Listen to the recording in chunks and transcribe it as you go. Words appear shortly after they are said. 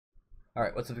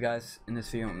Alright, what's up guys? In this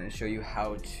video I'm going to show you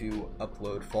how to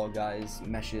upload Fall Guys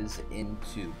meshes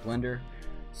into Blender.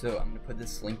 So I'm going to put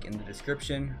this link in the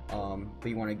description, but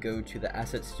you want to go to the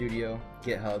Asset Studio,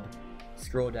 GitHub,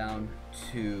 scroll down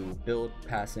to Build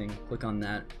Passing, click on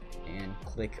that, and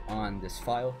click on this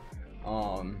file.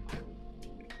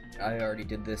 I already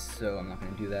did this, so I'm not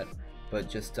going to do that, but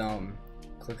just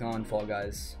click on Fall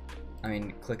Guys,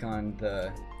 click on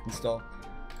the install.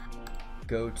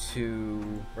 Go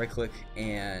to right click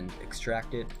and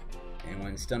extract it, and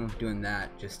when it's done with doing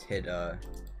that, just hit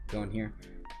go in here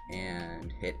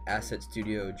and hit Asset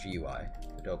Studio GUI.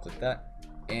 So double click that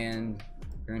and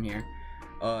you're in here.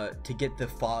 To get the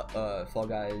Fall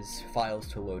Guys files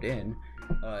to load in,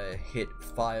 hit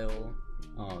File,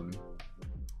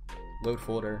 Load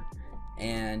Folder,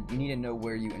 and you need to know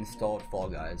where you installed Fall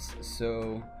Guys.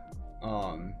 So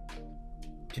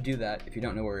to do that, if you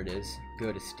don't know where it is,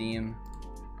 go to Steam,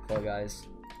 Fall Guys,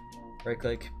 right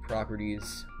click,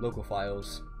 Properties, Local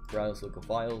Files, Browse Local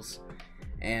Files,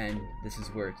 and this is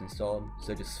where it's installed.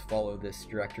 So just follow this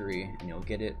directory and you'll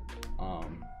get it.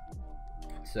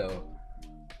 So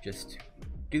just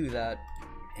do that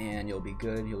and you'll be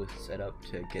good. You'll be set up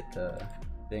to get the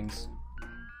things,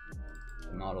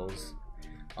 the models.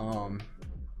 So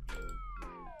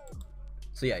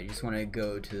yeah, you just want to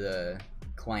go to the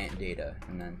client data,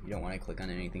 and then you don't want to click on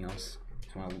anything else.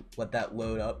 Just want to let that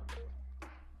load up.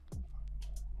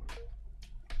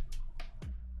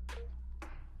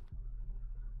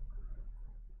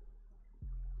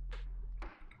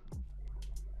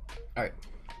 Alright,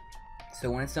 so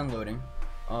when it's done loading,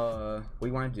 what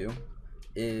you want to do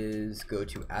is go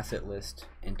to Asset List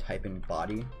and type in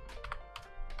Body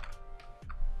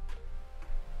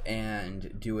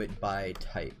and do it by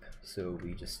type, so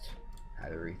we just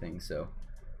have everything. So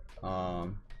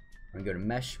I'm gonna go to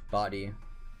Mesh Body,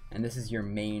 and this is your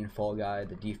main Fall Guy,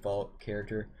 the default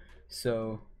character.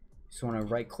 So just want to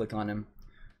right click on him,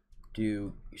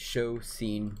 do Show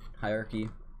Scene Hierarchy,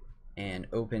 and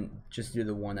open, just do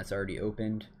the one that's already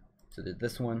opened, so do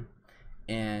this one,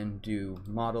 and do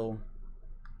Model,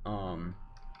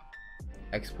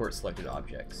 Export Selected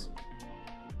Objects.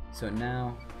 So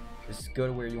now just go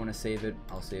to where you want to save it.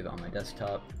 I'll save it on my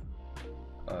desktop,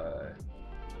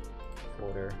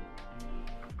 folder,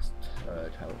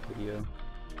 title video,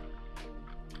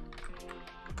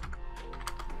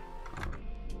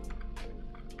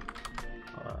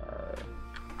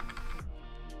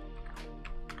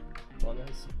 Fall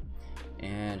Guys,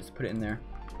 and just put it in there.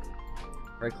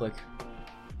 Right click,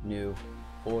 new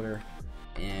folder,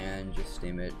 and just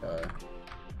name it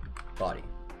Body.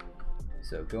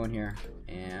 So go in here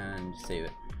and save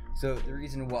it. So the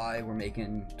reason why we're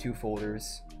making two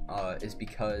folders is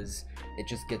because it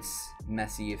just gets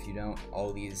messy if you don't.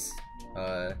 All these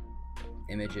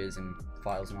images and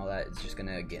files and all that, it's just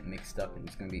gonna get mixed up and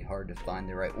it's gonna be hard to find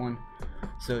the right one.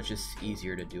 So it's just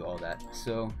easier to do all that.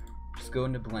 So just go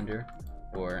into Blender,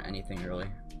 or anything really,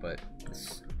 but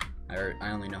this,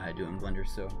 I only know how to do it in Blender,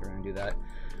 so we're gonna do that.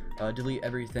 Delete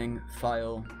everything,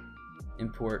 File,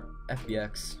 Import,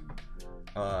 FBX,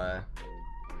 and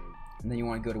then you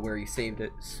want to go to where you saved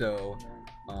it. So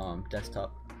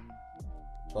desktop,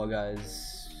 Fall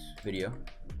Guys video,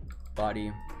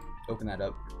 Body, open that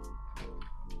up,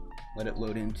 let it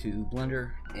load into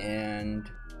Blender, and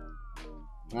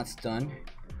when that's done,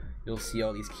 you'll see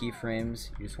all these keyframes.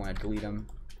 You just want to delete them.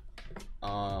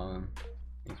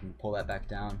 You can pull that back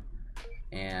down,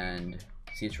 and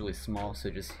see it's really small, so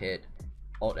just hit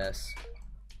Alt S,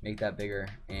 make that bigger,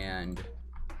 and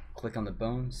click on the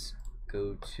bones,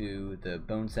 go to the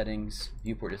bone settings,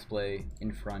 viewport display,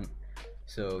 in front,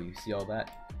 so you see all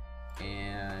that,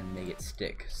 and make it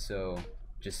stick, so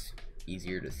just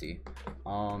easier to see.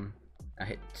 I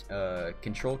hit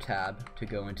Control Tab to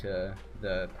go into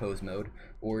the pose mode,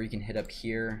 or you can hit up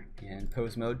here and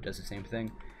pose mode does the same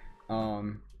thing.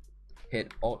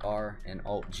 Hit Alt R and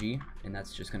Alt G, and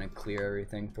that's just gonna clear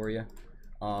everything for you.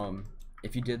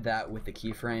 If you did that with the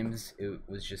keyframes, it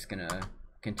was just gonna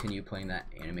continue playing that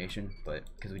animation, but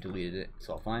because we deleted it, it's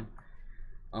all fine.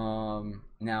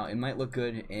 Now it might look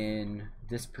good in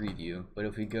this preview, but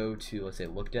if we go to, let's say,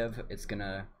 Look Dev, it's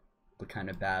gonna look kind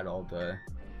of bad. All the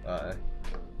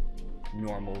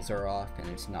normals are off and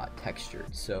it's not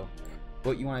textured. So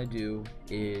what you want to do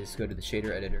is go to the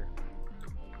shader editor,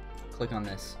 click on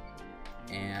this,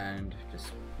 and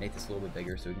just make this a little bit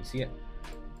bigger so we can see it.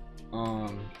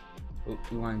 What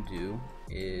we want to do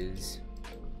is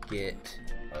get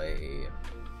a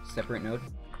separate node,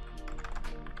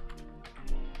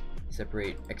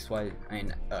 separate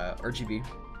RGB,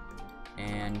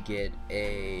 and get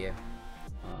a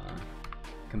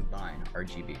combine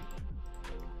RGB.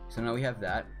 So now we have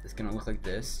that. It's gonna look like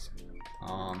this.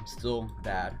 Still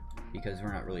bad because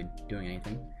we're not really doing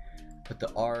anything. Put the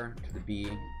R to the B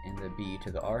and the B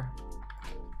to the R,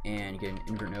 and get an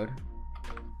invert node.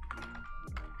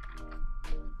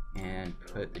 And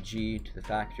put the G to the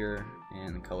factor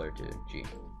and the color to G.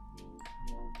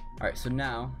 Alright, so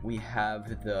now we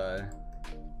have the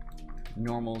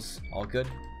normals all good,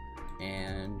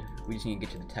 and we just need to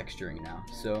get to the texturing now.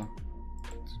 So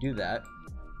to do that,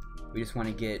 we just want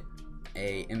to get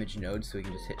a image node, so we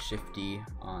can just hit Shift D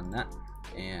on that,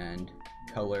 and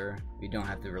color, we don't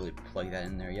have to really plug that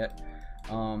in there yet.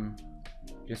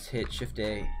 Just hit Shift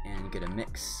A and get a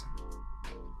mix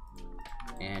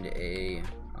and a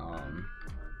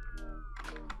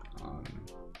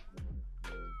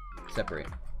separate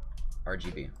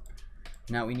RGB.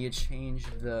 Now we need to change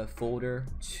the folder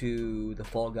to the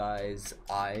Fall Guys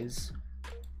eyes,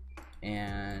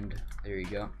 and there you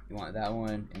go. You want that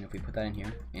one, and if we put that in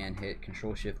here and hit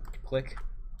Control Shift click,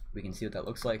 we can see what that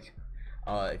looks like.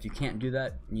 If you can't do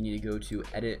that, you need to go to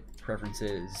Edit,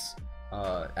 Preferences,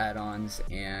 Add-ons,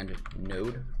 and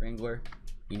Node Wrangler.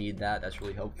 You need that. That's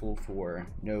really helpful for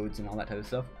nodes and all that type of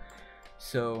stuff.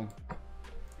 So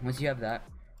once you have that,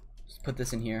 just put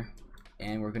this in here,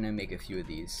 and we're gonna make a few of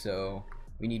these. So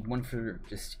we need one for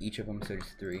just each of them, so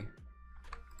just 3.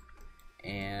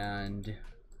 And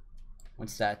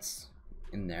once that's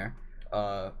in there,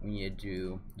 we need to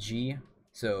do G.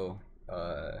 So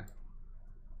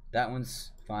that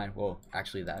one's fine. Well,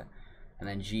 actually that. And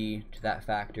then G to that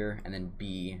factor, and then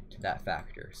B to that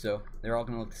factor. So they're all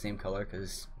gonna look the same color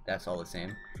because that's all the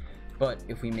same. But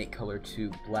if we make color to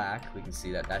black, we can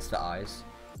see that that's the eyes.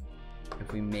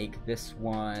 If we make this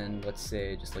one, let's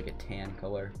say just like a tan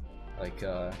color, like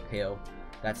pale,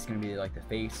 that's gonna be like the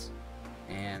face,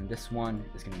 and this one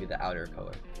is gonna be the outer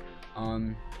color.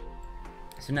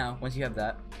 So now once you have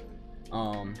that,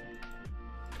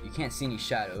 you can't see any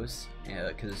shadows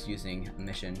because it's using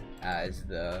emission as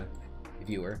the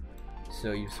viewer.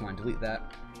 So you just want to delete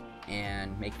that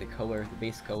and make the color, the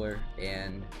base color,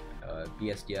 and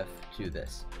BSDF to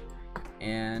this.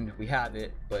 And we have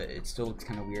it, but it still looks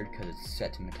kind of weird because it's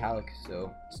set to metallic.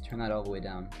 So just turn that all the way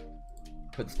down.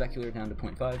 Put the specular down to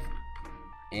 0.5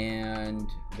 and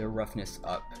the roughness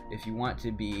up. If you want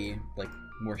to be like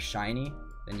more shiny,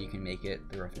 then you can make it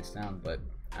the roughness down, but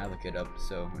I look it up,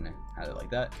 so I'm gonna have it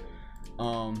like that.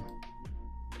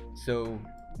 So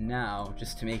now,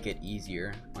 just to make it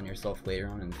easier on yourself later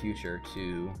on in the future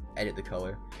to edit the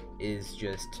color, is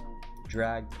just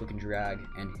drag, click and drag,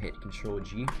 and hit Control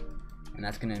G, and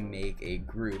that's gonna make a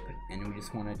group. And we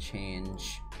just want to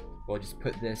change, well, just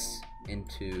put this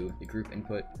into the group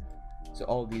input, so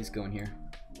all of these go in here.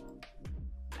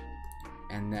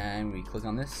 And then we click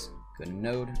on this, go to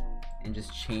node, and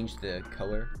just change the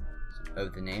color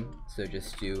of the name. So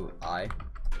just do I,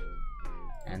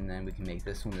 and then we can make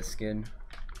this one the skin,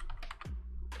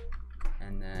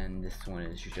 and then this one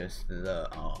is just the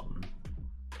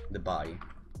body.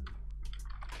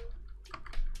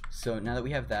 So now that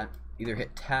we have that, either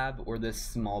hit tab or this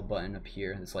small button up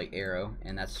here, this like arrow,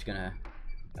 and that's just gonna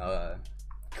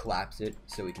collapse it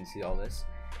so we can see all this.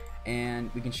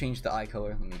 And we can change the eye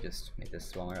color. Let me just make this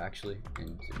smaller actually, and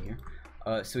in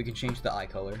here. So we can change the eye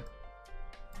color,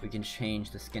 we can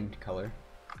change the skin color,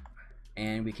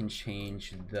 and we can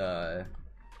change the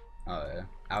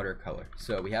outer color.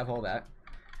 So we have all that.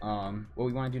 What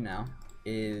we want to do now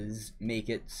is make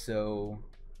it so,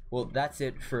 well, that's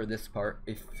it for this part.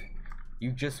 If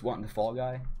you just want the Fall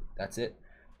Guy, that's it.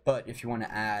 But if you want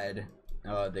to add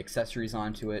the accessories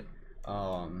onto it,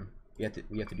 we have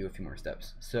to do a few more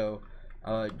steps. So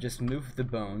just move the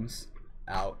bones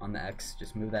out on the X,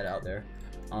 just move that out there,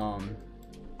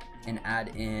 and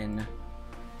add in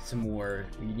some more.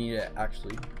 You need to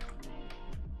actually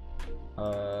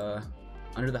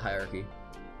under the hierarchy,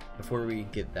 before we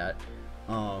get that,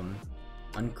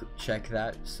 uncheck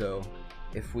that. So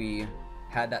if we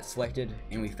had that selected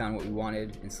and we found what we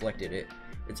wanted and selected it,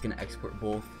 it's gonna export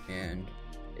both, and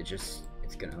it's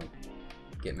gonna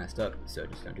get messed up, so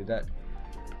just don't do that.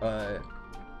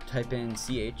 Type in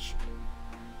CH,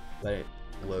 let it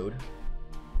load,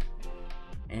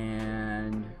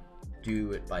 and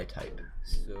do it by type.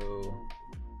 So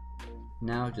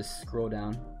now just scroll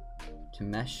down to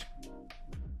mesh.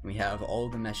 We have all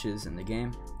the meshes in the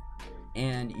game,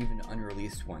 and even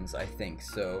unreleased ones, I think.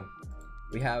 So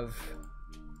we have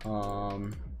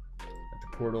the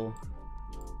portal,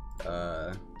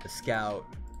 the scout,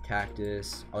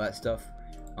 cactus, all that stuff.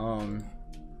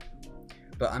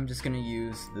 But I'm just gonna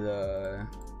use the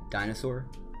dinosaur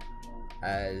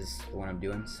as the one I'm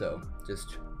doing. So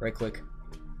just right click,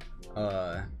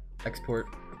 export,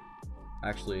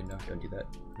 actually no, don't do that.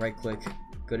 Right click,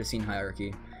 go to scene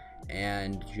hierarchy,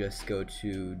 and just go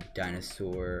to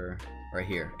dinosaur right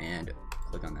here and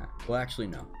click on that. Well, actually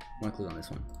no, I want to click on this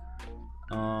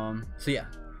one. So yeah,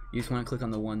 you just want to click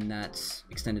on the one that's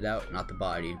extended out, not the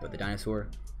body but the dinosaur,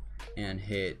 and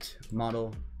hit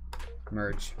model,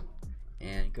 merge,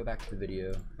 and go back to the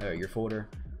video or your folder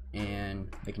and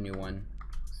make a new one.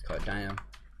 Let's call it dino.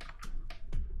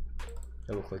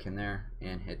 Double click in there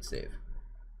and hit save.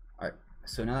 Alright,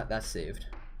 so now that that's saved,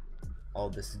 all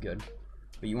of this is good.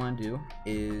 What you want to do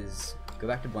is go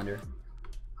back to Blender,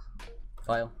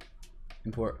 File,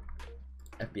 Import,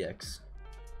 FBX,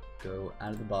 go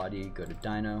out of the body, go to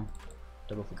Dino,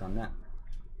 double click on that,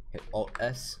 hit Alt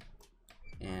S,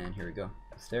 and here we go,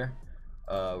 that's there.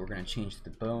 We're going to change the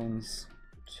bones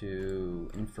to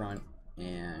in front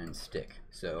and stick.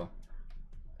 So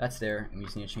that's there, and we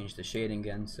just need to change the shading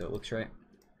again so it looks right.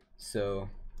 So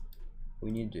what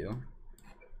we need to do,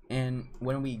 and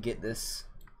when we get this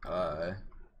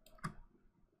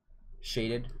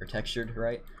shaded or textured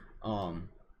right,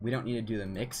 we don't need to do the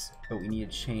mix, but we need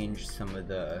to change some of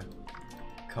the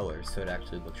colors so it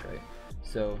actually looks right.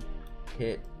 So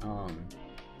hit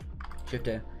Shift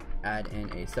A, add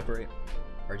in a separate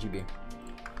RGB,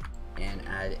 and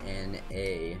add in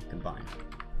a combine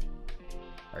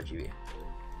RGB,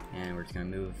 and we're just gonna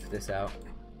move this out,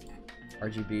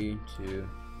 RGB to,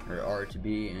 or R to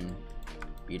B and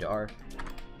B to R,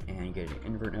 and get an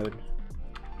invert node,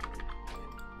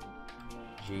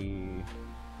 G,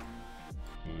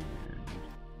 and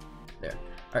there.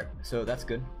 Alright, so that's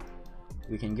good.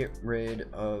 We can get rid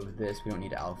of this, we don't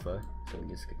need alpha, so we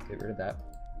just get rid of that.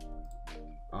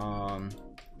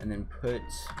 And then put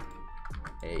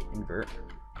a invert,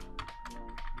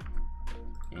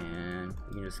 and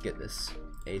we can just get this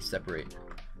a separate.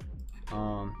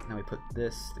 Now we put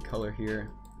this, the color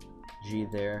here, G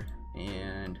there,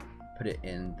 and put it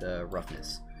in the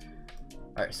roughness.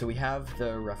 Alright, so we have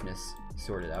the roughness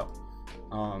sorted out.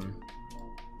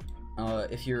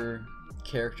 If your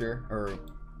character or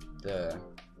the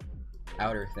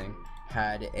outer thing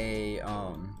had a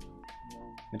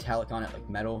metallic on it, like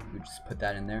metal, we just put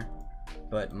that in there,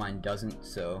 but mine doesn't,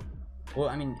 so, well,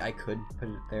 I mean, I could put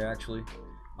it there actually,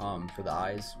 for the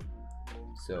eyes,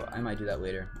 so I might do that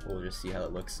later. We'll just see how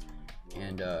it looks.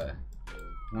 And I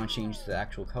want to change the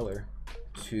actual color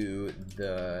to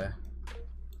the,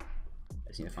 I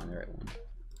just need to find the right one,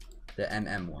 the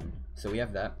MM one. So we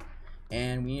have that,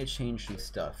 and we need to change some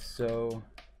stuff. So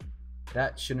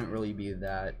that shouldn't really be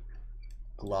that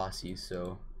glossy,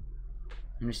 so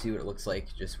let me see what it looks like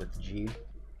just with the G.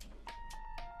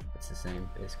 It's the same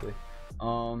basically.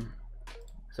 So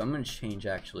I'm going to change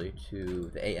actually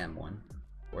to the AM one,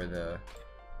 or the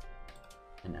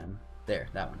NM. There,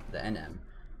 that one, the NM.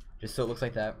 Just so it looks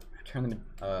like that. Turn the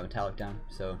metallic down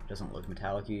so it doesn't look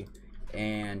metallic-y,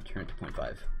 and turn it to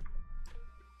 0.5.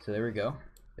 So there we go.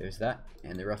 There's that,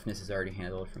 and the roughness is already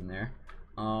handled from there.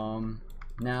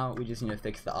 Now we just need to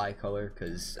fix the eye color,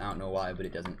 because I don't know why, but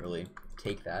it doesn't really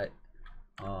take that.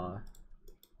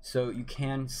 So you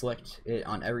can select it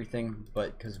on everything,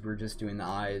 but because we're just doing the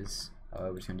eyes,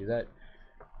 we're just gonna do that.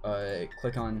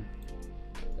 Click on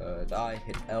the eye,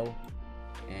 hit L,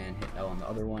 and hit L on the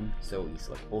other one, so we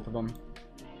select both of them.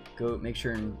 Go make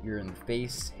sure you're in the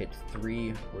face, hit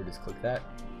 3, or just click that.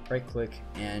 Right click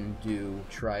and do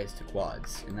tries to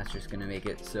quads, and that's just gonna make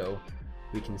it so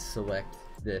we can select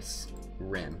this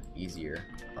rim easier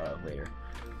later.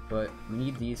 But we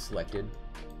need these selected.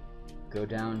 Go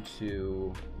down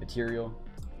to material,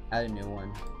 add a new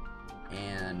one,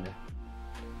 and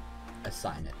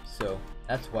assign it. So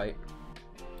that's white.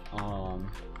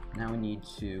 Now we need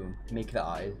to make the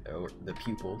eyes, or the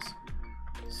pupils.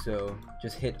 So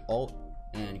just hit Alt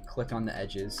and click on the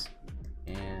edges,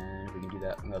 and we can do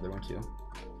that on the other one too.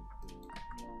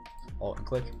 Alt and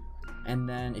click. And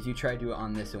then if you try to do it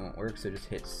on this, it won't work, so just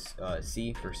hit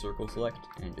C for circle select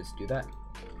and just do that,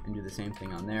 and do the same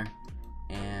thing on there,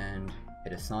 and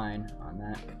hit assign on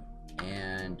that,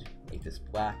 and make this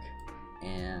black.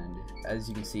 And as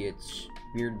you can see, it's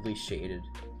weirdly shaded,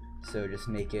 so just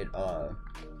make it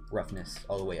roughness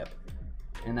all the way up,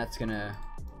 and that's gonna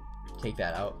take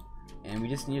that out. And we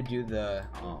just need to do the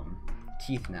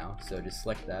teeth now, so just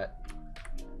select that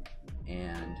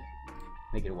and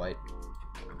make it white,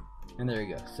 and there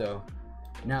you go. So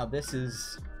now this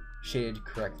is shaded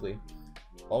correctly.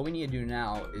 All we need to do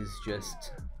now is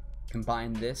just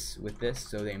combine this with this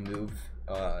so they move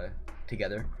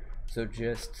together. So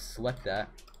just select that,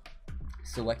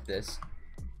 select this,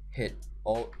 hit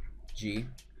Alt G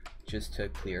just to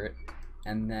clear it,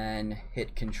 and then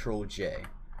hit Control J.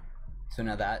 So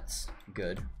now that's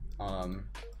good.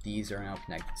 these are now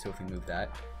connected, so if we move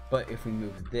that, but if we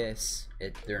move this,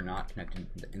 they're not connected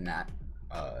in that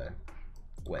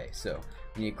way. So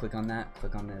we need to click on that,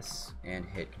 click on this, and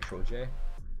hit Control J.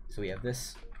 So we have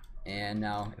this, and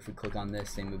now if we click on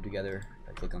this, they move together. If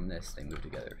I click on this, they move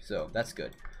together. So that's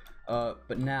good.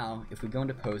 But now if we go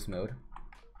into pose mode,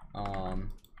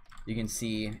 you can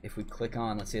see if we click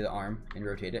on, let's say, the arm and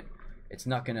rotate it, it's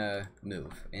not gonna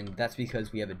move, and that's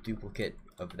because we have a duplicate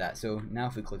of that. So now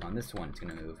if we click on this one, it's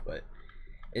gonna move, but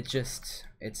it's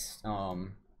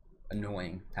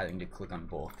annoying having to click on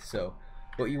both. So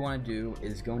what you want to do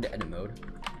is go into edit mode,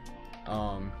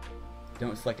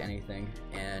 don't select anything,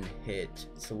 and hit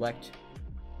select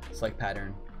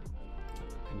pattern.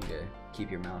 You need to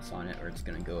keep your mouse on it or it's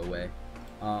gonna go away.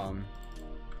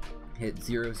 Hit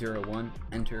 001,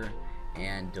 enter,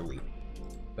 and delete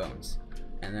bones.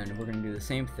 And then we're gonna do the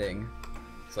same thing,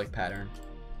 select pattern,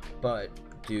 but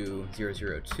do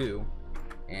 002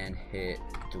 and hit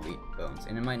delete bones.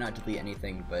 And it might not delete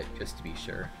anything, but just to be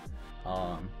sure.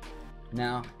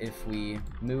 Now if we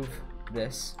move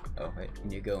this, oh wait,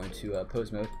 when you go into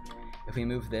pose mode, if we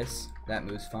move this, that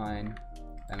moves fine,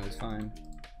 that moves fine,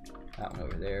 that one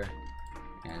over there,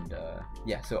 and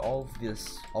yeah, so all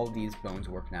of these bones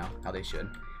work now how they should,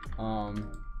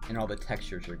 and all the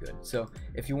textures are good. So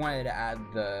if you wanted to add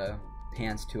the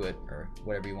pants to it or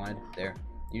whatever you wanted there,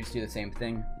 you just do the same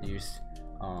thing. You just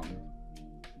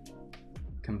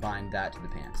combine that to the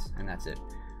pants, and that's it.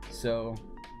 So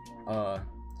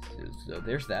so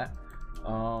there's that.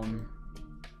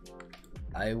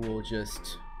 I will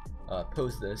just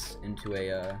pose this into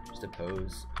a just a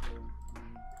pose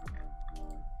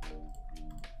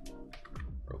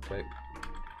real quick,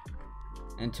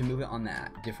 and to move it on the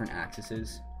different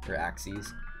axes,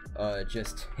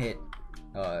 just hit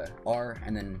R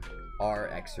and then R,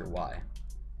 X, or Y.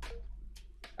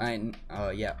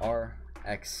 Yeah, R,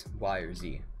 X, Y, or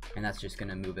Z, and that's just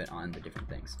gonna move it on the different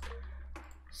things.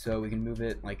 So we can move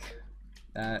it like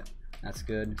that. That's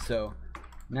good. So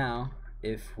now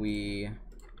if we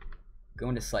go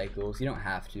into cycles, you don't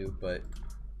have to, but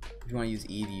if you want to use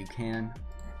Eevee, you can.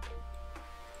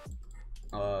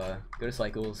 Go to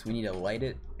cycles. We need to light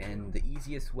it, and the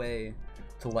easiest way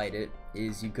to light it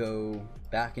is you go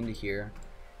back into here,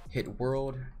 hit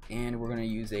world, and we're gonna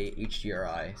use a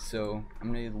HDRI. So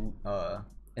I'm gonna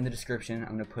in the description,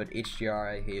 I'm gonna put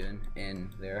HDRI Haven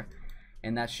in there,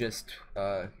 and that's just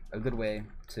a good way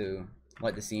to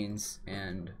light the scenes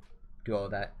and do all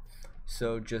of that.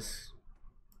 So just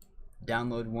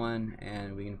download one,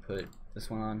 and we can put this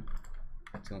one on.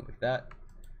 It's going like that.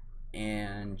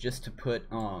 And just to put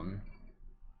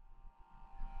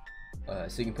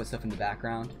so you can put stuff in the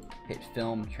background, hit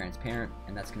film transparent,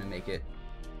 and that's gonna make it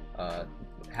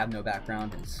have no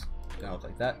background. It's gonna look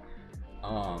like that.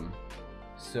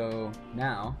 So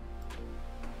now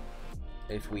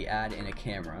if we add in a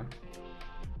camera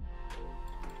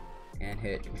and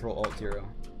hit Control-Alt-0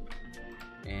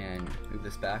 and move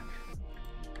this back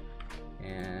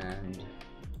and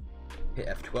hit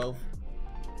F12,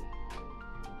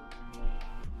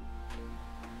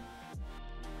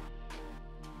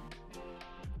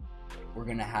 we're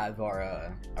gonna have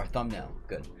our thumbnail.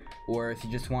 Good. Or if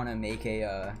you just want to make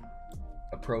a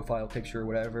profile picture or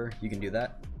whatever, you can do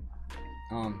that.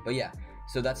 But yeah,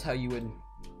 so that's how you would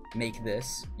make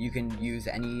this. You can use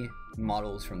any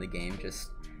models from the game.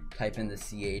 Just type in the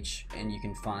CH and you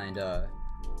can find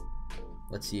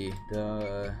let's see,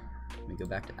 let me go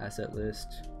back to asset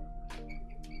list.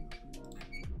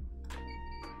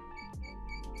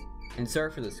 And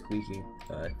sorry for the squeaky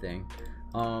thing.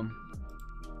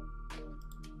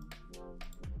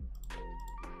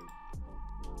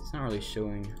 It's not really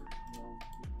showing.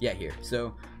 Yeah, here.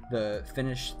 So the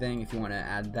finish thing, if you want to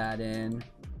add that in,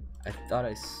 I thought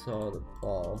I saw the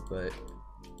ball, but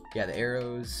yeah, the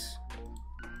arrows.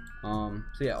 So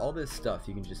yeah, all this stuff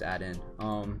you can just add in.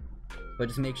 But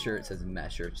just make sure it says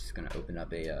mesh, or it's just gonna open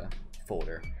up a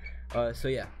folder. So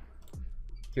yeah,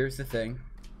 here's the thing,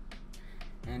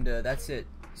 and that's it.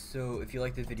 So if you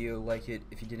liked the video, like it.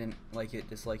 If you didn't like it,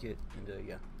 dislike it, and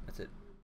yeah, that's it.